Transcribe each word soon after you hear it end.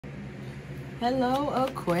Hello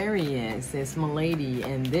Aquarius, it's Malady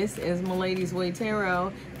and this is Maladys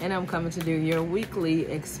Tarot, and I'm coming to do your weekly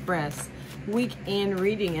express weekend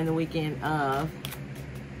reading in the weekend of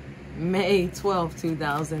May 12,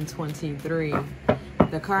 2023.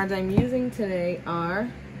 The cards I'm using today are,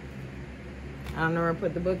 I don't know where I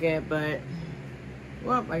put the book at, but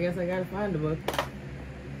well, I guess I gotta find the book.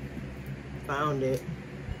 Found it.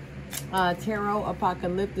 Tarot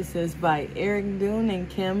Apocalyptics by Eric Dune and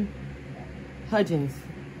Kim Hudgens.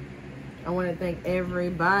 I want to thank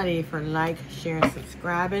everybody for sharing,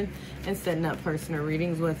 subscribing, and setting up personal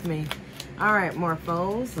readings with me. All right,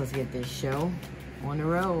 Morphos, let's get this show on the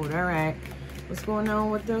road. All right, what's going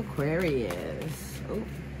on with the Aquarius? Oh.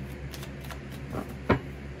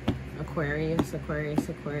 Aquarius, Aquarius,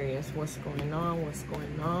 Aquarius. What's going on? What's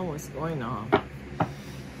going on? What's going on?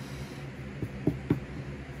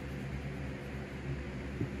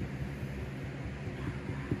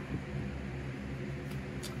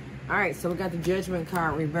 All right, so we got the Judgment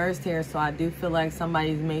card reversed here. So I do feel like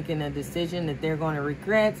somebody's making a decision that they're going to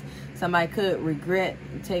regret. Somebody could regret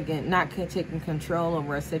not taking control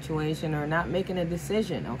over a situation or not making a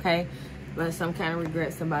decision, okay? But some kind of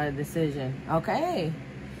regrets about a decision, okay?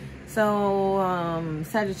 So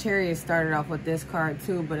Sagittarius started off with this card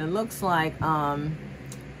too, but it looks like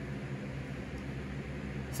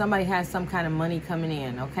somebody has some kind of money coming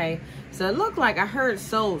in, okay? So it looked like I heard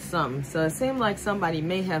sold something. So it seemed like somebody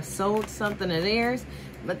may have sold something of theirs,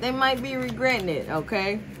 but they might be regretting it,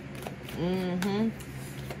 okay?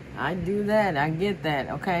 I do that. I get that,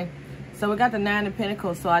 okay? So we got the Nine of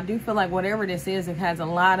Pentacles. So I do feel like whatever this is, it has a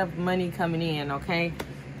lot of money coming in, okay?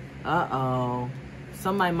 Uh-oh.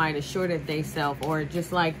 Somebody might have shorted themselves, or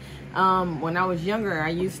just like when I was younger, I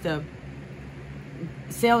used to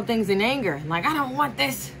sell things in anger, like I don't want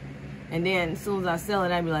this, and then as soon as I sell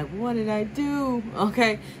it, I'd be like, what did I do?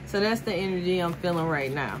 Okay, so that's the energy I'm feeling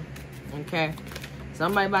right now. Okay,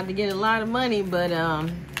 somebody about to get a lot of money, but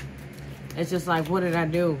it's just like, what did I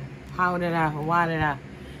do? How did I? Why did I?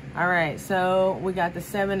 All right, so we got the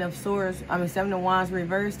Seven of Wands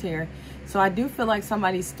reversed here. So I do feel like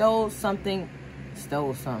somebody sold something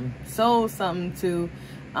to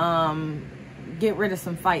get rid of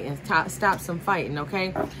some fighting, stop some fighting,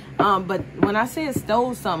 okay? But when I say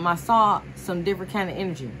stole something, I saw some different kind of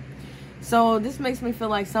energy. So this makes me feel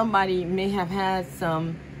like somebody may have had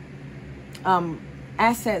some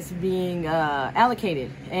assets being allocated,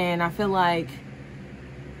 and I feel like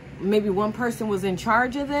maybe one person was in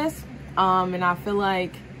charge of this, and I feel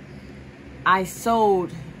like I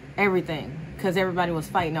sold everything because everybody was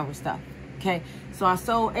fighting over stuff, okay? So I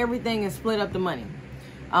sold everything and split up the money.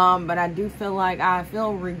 But I do feel like I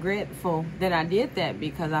feel regretful that I did that,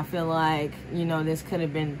 because I feel like, you know, this could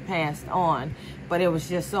have been passed on, but it was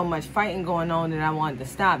just so much fighting going on that I wanted to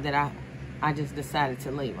stop that I just decided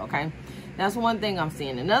to leave, okay? That's one thing I'm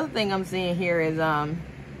seeing. Another thing I'm seeing here is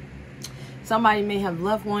somebody may have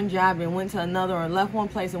left one job and went to another, or left one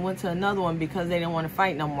place and went to another one because they didn't want to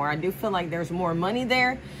fight no more. I do feel like there's more money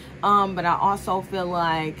there, but I also feel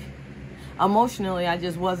like emotionally, I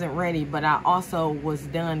just wasn't ready, but I also was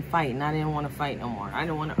done fighting. I didn't want to fight no more. I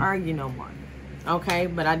didn't want to argue no more. Okay,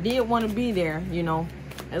 but I did want to be there, you know.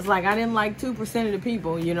 It's like I didn't like 2% of the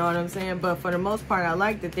people, you know what I'm saying? But for the most part, I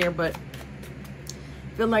liked it there, but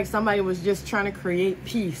I feel like somebody was just trying to create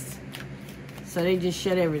peace. So they just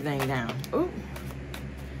shut everything down. Ooh.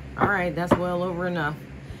 All right, that's well over enough.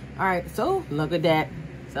 All right, so look at that.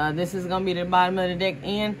 So this is going to be the bottom of the deck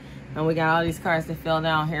and we got all these cards that fell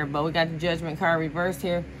down here, but we got the Judgment card reversed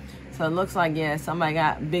here. So it looks like, yeah, somebody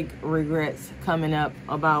got big regrets coming up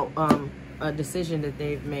about a decision that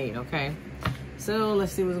they've made, okay? So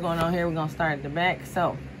let's see what's going on here. We're going to start at the back.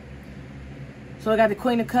 So I got the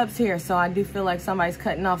Queen of Cups here. So I do feel like somebody's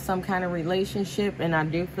cutting off some kind of relationship, and I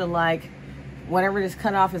do feel like whatever this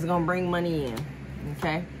cut off is going to bring money in,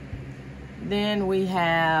 okay? Then we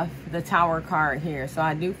have the Tower card here. So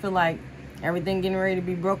I do feel like everything getting ready to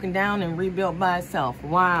be broken down and rebuilt by itself.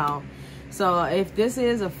 Wow. So if this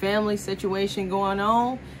is a family situation going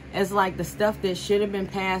on, it's like the stuff that should have been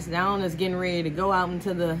passed down is getting ready to go out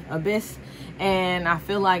into the abyss. And I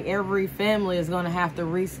feel like every family is going to have to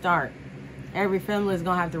restart. Every family is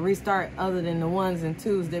going to have to restart, other than the ones and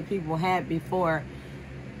twos that people had before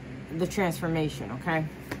the transformation, okay?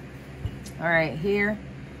 All right, here.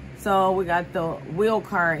 So we got the Wheel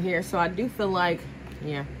card here. So I do feel like,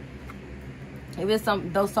 yeah, if it's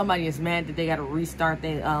though somebody is mad that they got to restart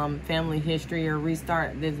their family history, or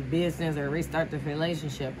restart this business, or restart this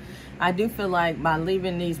relationship, I do feel like by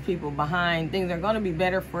leaving these people behind, things are going to be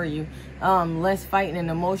better for you. Less fighting and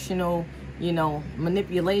emotional, you know,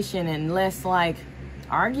 manipulation, and less like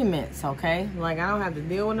arguments, okay? Like, I don't have to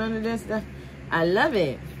deal with none of this stuff. I love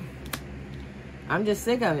it. I'm just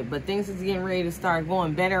sick of it. But things is getting ready to start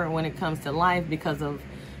going better when it comes to life because of,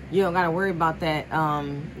 you don't got to worry about that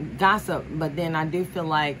gossip. But then I do feel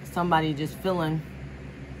like somebody just feeling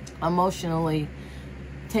emotionally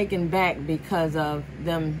taken back because of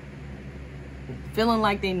them feeling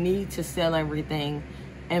like they need to sell everything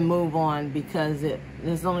and move on because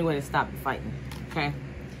it's the only way to stop the fighting, okay?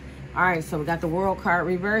 All right, so we got the World card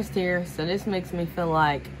reversed here. So this makes me feel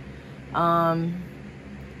like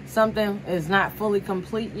something is not fully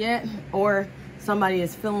complete yet, or somebody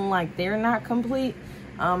is feeling like they're not complete.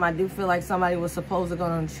 I do feel like somebody was supposed to go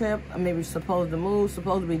on a trip, or maybe supposed to move,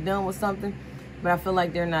 supposed to be done with something, but I feel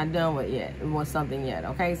like they're not done with something yet,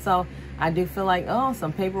 okay? So I do feel like, oh,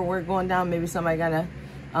 some paperwork going down. Maybe somebody got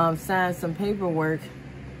to sign some paperwork,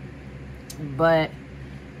 but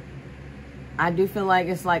I do feel like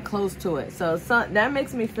it's like close to it. So that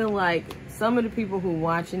makes me feel like some of the people who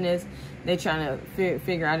watching this, they're trying to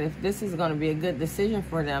figure out if this is going to be a good decision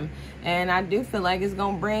for them. And I do feel like it's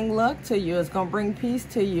going to bring luck to you. It's going to bring peace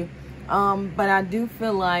to you. But I do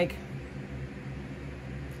feel like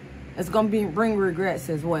it's going to bring regrets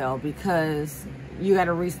as well, because you got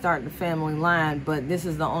to restart the family line. But this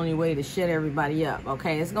is the only way to shut everybody up,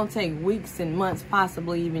 okay? It's going to take weeks and months,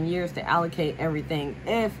 possibly even years, to allocate everything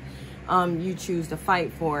if you choose to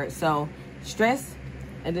fight for it. So stress,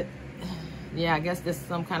 yeah, I guess this is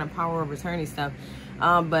some kind of power of attorney stuff,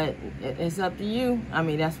 but it's up to you. I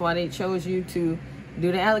mean, that's why they chose you to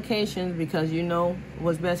do the allocations, because you know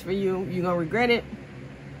what's best for you. You're gonna regret it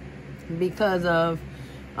because of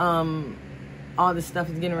all this stuff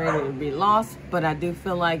is getting ready to be lost, but I do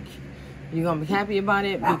feel like you're gonna be happy about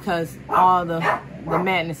it because all the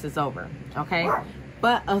madness is over, okay?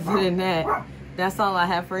 But other than that, that's all I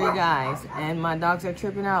have for you guys. And my dogs are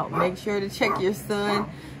tripping out. Make sure to check your sun,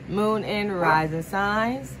 moon, and rising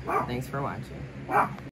signs. Thanks for watching.